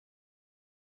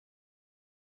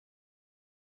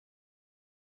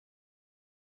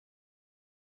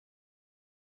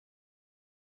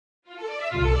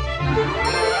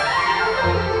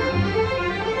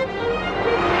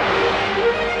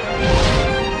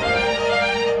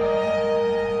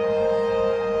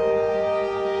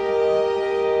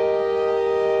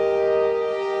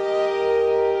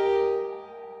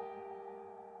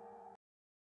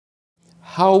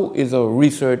How is our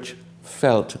research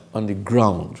felt on the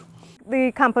ground?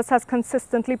 The campus has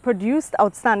consistently produced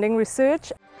outstanding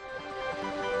research.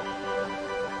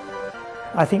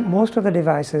 I think most of the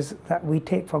devices that we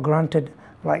take for granted,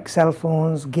 like cell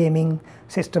phones, gaming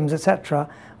systems, etc.,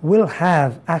 will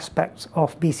have aspects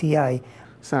of BCI.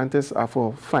 Scientists are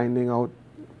for finding out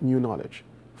new knowledge,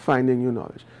 finding new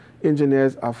knowledge.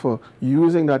 Engineers are for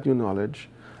using that new knowledge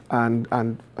and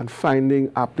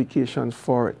finding applications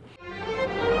for it.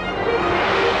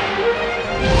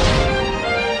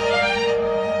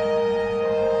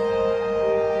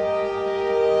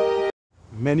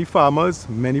 Many farmers,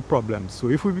 many problems. So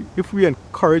if we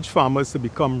encourage farmers to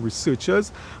become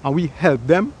researchers and we help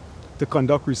them to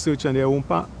conduct research on their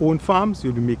own farms,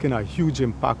 you'll be making a huge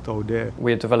impact out there.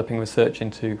 We're developing research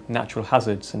into natural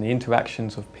hazards and the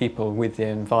interactions of people with the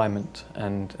environment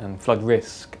and flood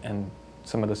risk and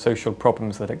some of the social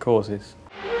problems that it causes.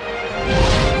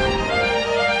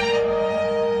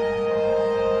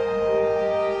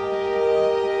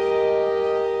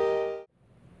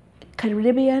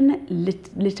 Caribbean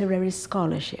literary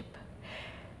scholarship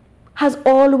has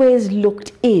always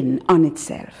looked in on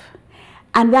itself,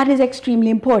 and that is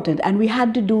extremely important, and we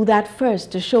had to do that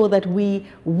first to show that we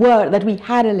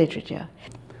had a literature.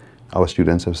 Our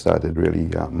students have started really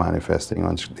manifesting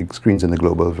on screens in the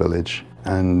global village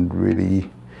and really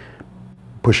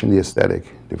pushing the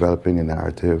aesthetic, developing a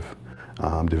narrative,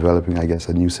 developing, I guess,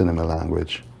 a new cinema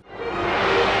language.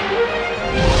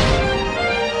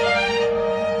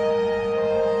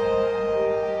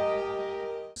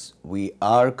 We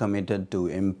are committed to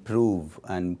improve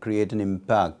and create an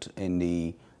impact in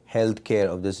the healthcare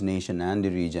of this nation and the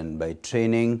region by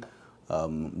training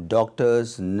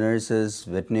doctors, nurses,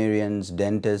 veterinarians,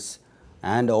 dentists,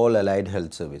 and all allied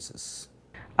health services.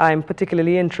 I'm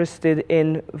particularly interested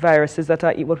in viruses that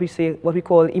are what we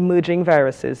call emerging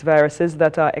viruses, viruses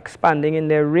that are expanding in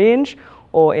their range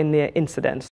or in their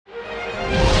incidence.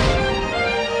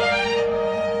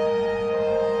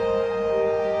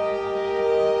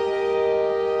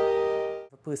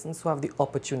 Persons who have the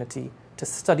opportunity to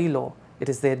study law, it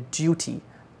is their duty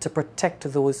to protect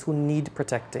those who need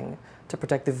protecting, to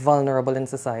protect the vulnerable in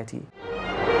society.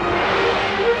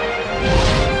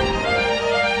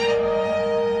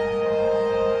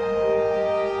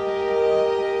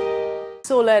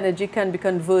 Solar energy can be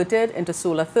converted into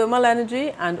solar thermal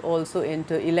energy and also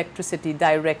into electricity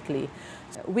directly.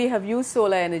 We have used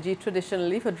solar energy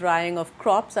traditionally for drying of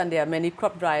crops, and there are many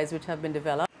crop dryers which have been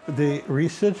developed. The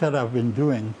research that I've been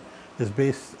doing is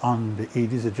based on the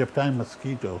Aedes aegypti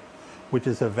mosquito, which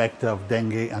is a vector of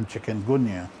dengue and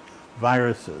chikungunya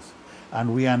viruses.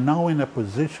 And we are now in a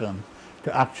position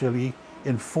to actually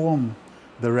inform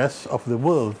the rest of the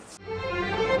world.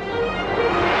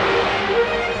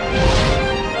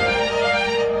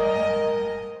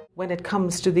 When it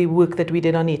comes to the work that we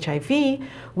did on HIV,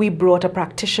 we brought a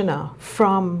practitioner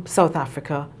from South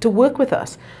Africa to work with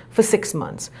us for 6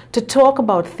 months to talk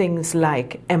about things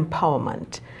like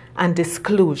empowerment and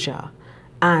disclosure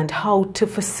and how to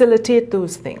facilitate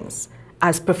those things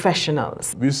as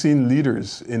professionals. We've seen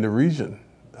leaders in the region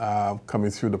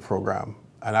coming through the program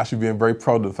and actually being very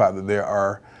proud of the fact that there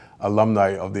are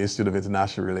alumni of the Institute of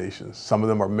International Relations. Some of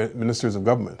them are ministers of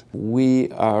government.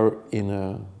 We are in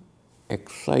an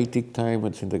exciting time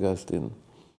at St. Augustine.